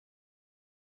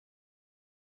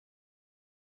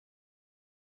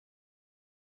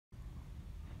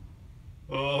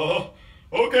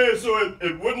Okay, so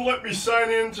it wouldn't let me sign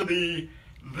into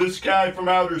this guy from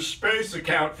outer space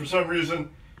account for some reason.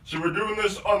 So we're doing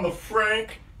this on the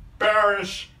Frank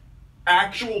Barish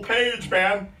actual page,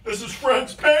 man. This is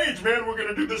Frank's page, man. We're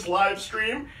gonna do this live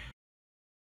stream.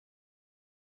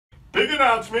 Big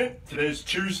announcement. Today's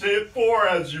Tuesday at 4,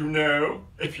 as you know,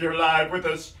 if you're live with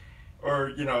us,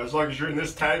 or, you know, as long as you're in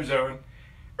this time zone.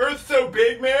 Earth's so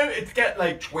big, man, it's got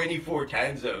like 24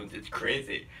 time zones. It's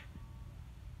crazy.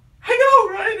 I know,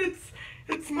 right?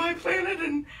 It's my planet,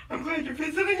 and I'm glad you're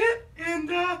visiting it, and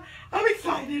I'm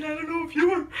excited. I don't know if you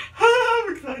are.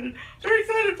 I'm excited. Very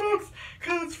excited, folks,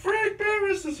 because Frank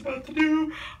Barish is about to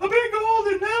do a big old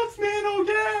announcement. Oh,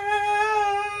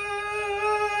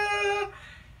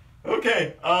 yeah!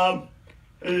 Okay,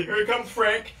 here comes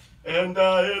Frank, and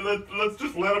let's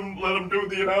just let him do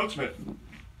the announcement.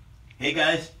 Hey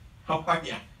guys, how are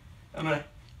ya? I'm gonna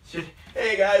sit.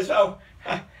 Hey guys, how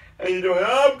you doing?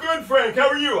 I'm good, Frank. How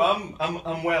are you?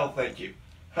 I'm well, thank you.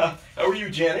 How are you,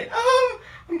 Janet?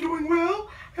 I'm doing well.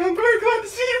 I'm very glad to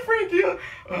see you, Frankie.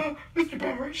 Mr.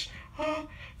 Barish.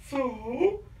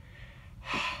 So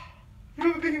you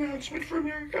have a big announcement for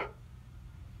America?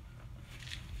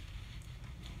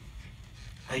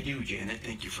 I do, Janet.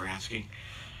 Thank you for asking.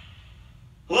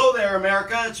 Hello there,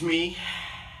 America. It's me,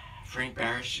 Frank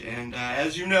Barish, and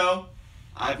as you know,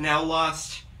 I've now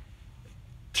lost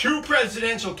 2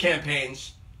 presidential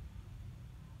campaigns,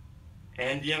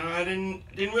 and you know, I didn't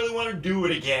really want to do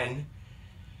it again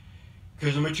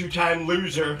because I'm a 2-time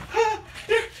loser.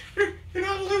 You're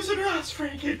not a loser to us,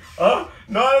 Frankie. Not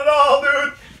at all,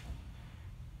 dude.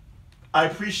 I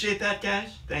appreciate that,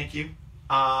 guys. Thank you.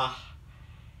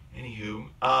 Anywho,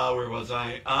 where was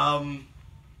I? I'm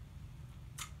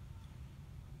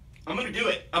gonna do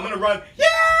it. I'm gonna run. Yeah!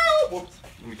 Whoops.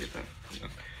 Let me get that.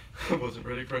 I wasn't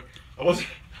ready for it. I was,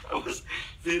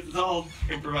 see, it's all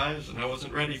improvised, and I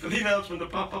wasn't ready for the announcement to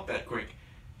pop up that quick.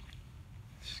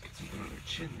 Just get something on her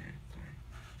chin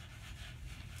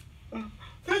there.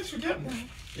 Thanks for getting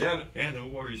that. Yeah, no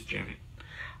worries, Janet.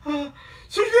 So you're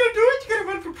gonna do it? You're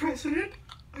gonna run for president?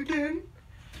 Again?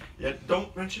 Yeah,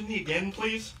 don't mention the again,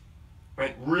 please.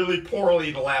 Went really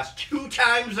poorly the last 2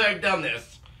 times I've done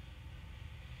this.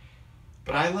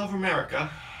 But I love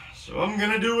America, so I'm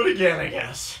gonna do it again, I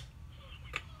guess.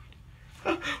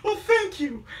 Well, thank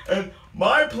you. And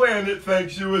my planet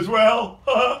thanks you as well.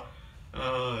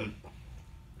 I'm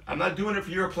not doing it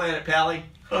for your planet, Pally.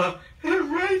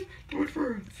 Right? Do it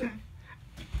for Seth.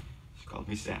 She called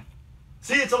me Seth.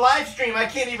 See, it's a live stream. I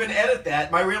can't even edit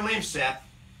that. My real name's Seth.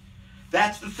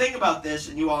 That's the thing about this,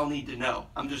 and you all need to know.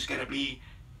 I'm just going to be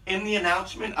in the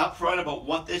announcement up front about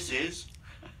what this is.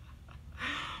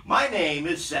 My name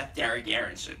is Seth Derek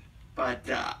Aronson, but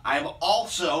I'm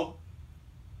also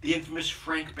the infamous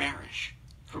Frank Barish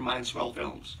from Mindswell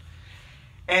Films.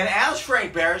 And as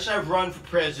Frank Barish, I've run for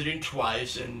president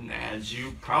twice, and as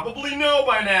you probably know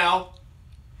by now,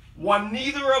 won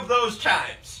neither of those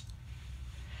times.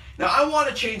 Now, I want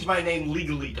to change my name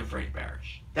legally to Frank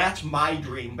Barish. That's my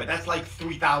dream, but that's like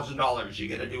 $3,000 you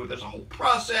gotta do. There's a whole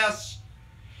process.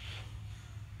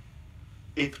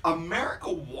 If America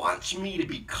wants me to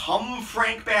become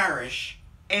Frank Barish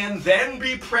and then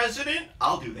be president,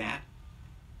 I'll do that.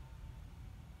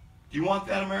 Do you want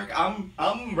that, America?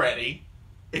 I'm ready.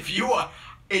 If you are,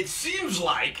 it seems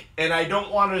like, and I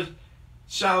don't want to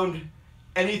sound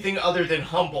anything other than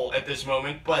humble at this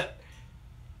moment, but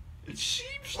it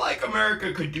seems like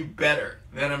America could do better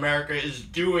than America is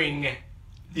doing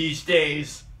these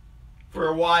days for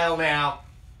a while now.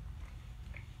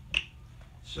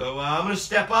 So I'm going to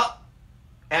step up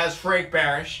as Frank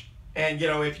Barish. And, you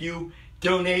know, if you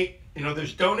donate, you know,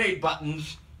 there's donate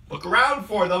buttons. Look around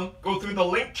for them. Go through the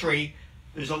link tree.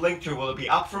 There's a link tree. Will it be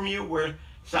up from you?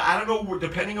 So I don't know,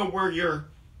 depending on where you're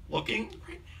looking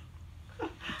right now.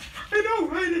 I know,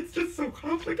 right? It's just so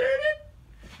complicated.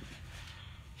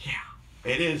 Yeah,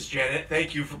 it is, Janet.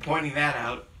 Thank you for pointing that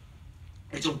out.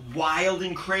 It's a wild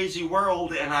and crazy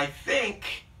world, and I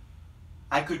think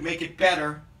I could make it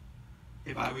better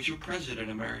if I was your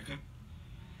president, America.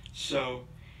 So,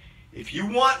 if you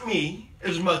want me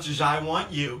as much as I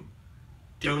want you,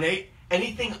 donate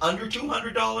anything under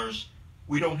 $200.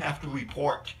 We don't have to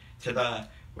report to the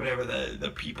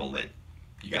people that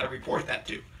you got to report that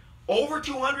to. Over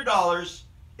 $200,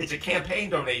 it's a campaign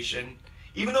donation.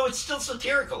 Even though it's still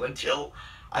satirical, until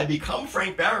I become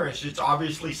Frank Barish, it's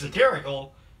obviously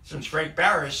satirical, since Frank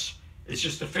Barish is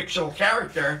just a fictional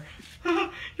character.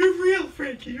 You're real,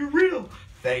 Frankie, you're real.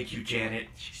 Thank you, Janet.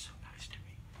 She's so nice to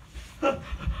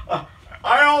me.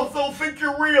 I also think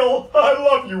you're real. I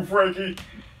love you, Frankie.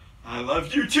 I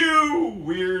love you too,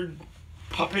 weird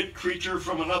puppet creature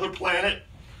from another planet.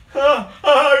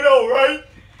 I know, right?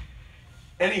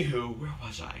 Anywho, where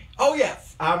was I? Oh,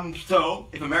 yes. So,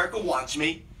 if America wants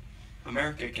me,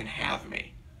 America can have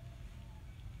me.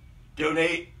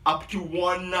 Donate up to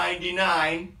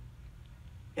 $1.99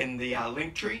 in the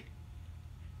link tree.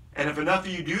 And if enough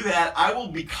of you do that, I will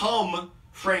become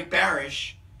Frank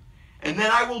Barish. And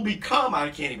then I will become, I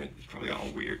can't even, it's probably all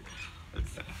weird.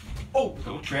 Let's, oh,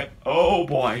 don't trip. Oh,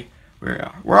 boy.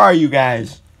 Where are you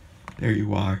guys? There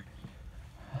you are.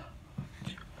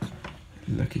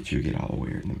 Look at you get all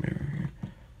weird in the mirror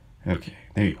here. Okay,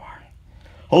 there you are.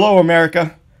 Hello,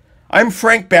 America. I'm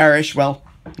Frank Barish. Well,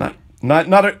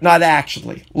 not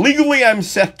actually. Legally, I'm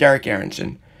Seth Derek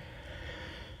Aronson.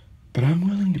 But I'm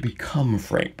willing to become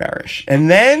Frank Barish.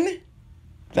 And then,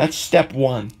 that's step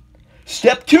one.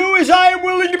 Step two is I am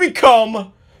willing to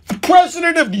become the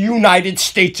President of the United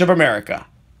States of America.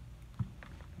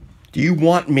 Do you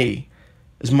want me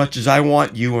as much as I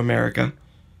want you, America?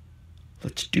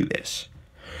 Let's do this.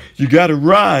 You gotta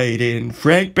ride in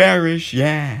Frank Barish,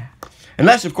 yeah.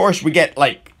 Unless, of course, we get,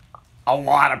 like, a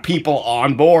lot of people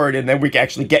on board and then we can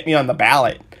actually get me on the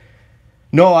ballot.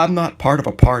 No, I'm not part of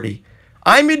a party.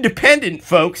 I'm independent,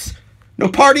 folks. No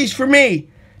parties for me.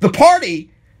 The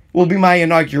party will be my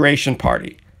inauguration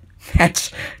party.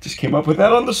 Just came up with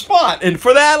that on the spot. And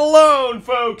for that alone,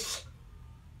 folks,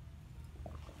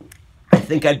 I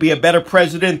think I'd be a better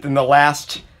president than the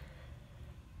last,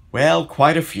 well,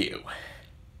 quite a few.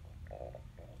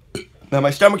 Now my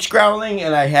stomach's growling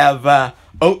and I have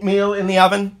oatmeal in the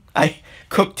oven. I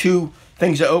cooked 2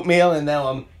 things of oatmeal and now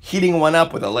I'm heating one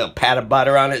up with a little pat of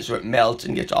butter on it so it melts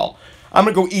and gets all... I'm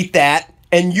going to go eat that.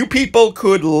 And you people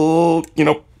could, you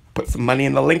know, put some money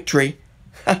in the link tree.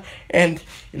 And,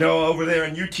 you know, over there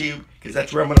on YouTube, because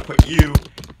that's where I'm going to put you.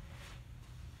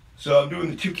 So I'm doing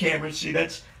the 2 cameras. See,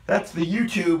 that's the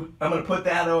YouTube. I'm going to put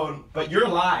that on. But you're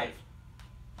live.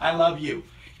 I love you.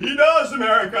 He does,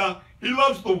 America. He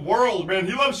loves the world, man.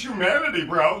 He loves humanity,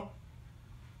 bro.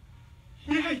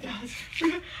 Yeah, he does.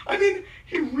 I mean,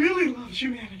 he really loves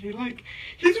humanity. Like,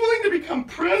 he's willing to become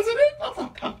president? That's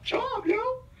a tough job, you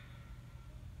know?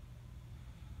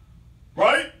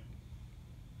 Right?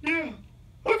 Yeah.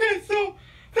 Okay, so,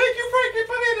 thank you, Frankie,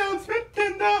 for the announcement.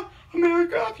 And,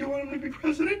 America, if you want him to be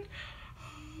president,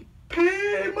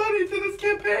 pay money to this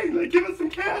campaign. Like, give us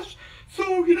some cash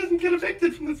so he doesn't get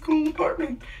evicted from the school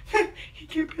apartment. He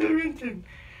can't pay the rent in.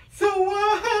 So,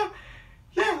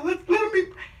 yeah, let him be...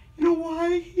 You know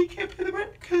why he can't pay the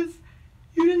rent? Because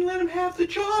you didn't let him have the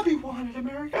job he wanted,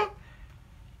 America.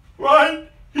 Right?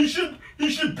 He should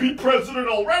be president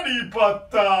already, but,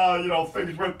 you know,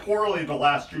 things went poorly the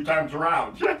last 2 times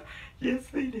around. Yeah, yes,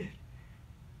 they did.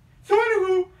 So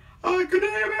anywho, good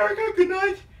night, America, good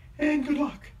night, and good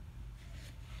luck.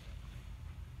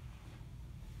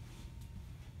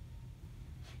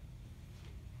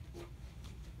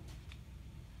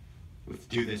 Let's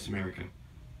do this, America.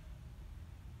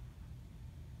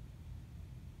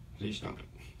 Please stop it.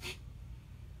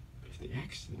 Press the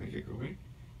X to make it go away.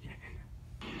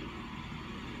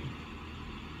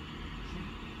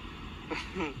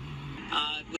 Yeah.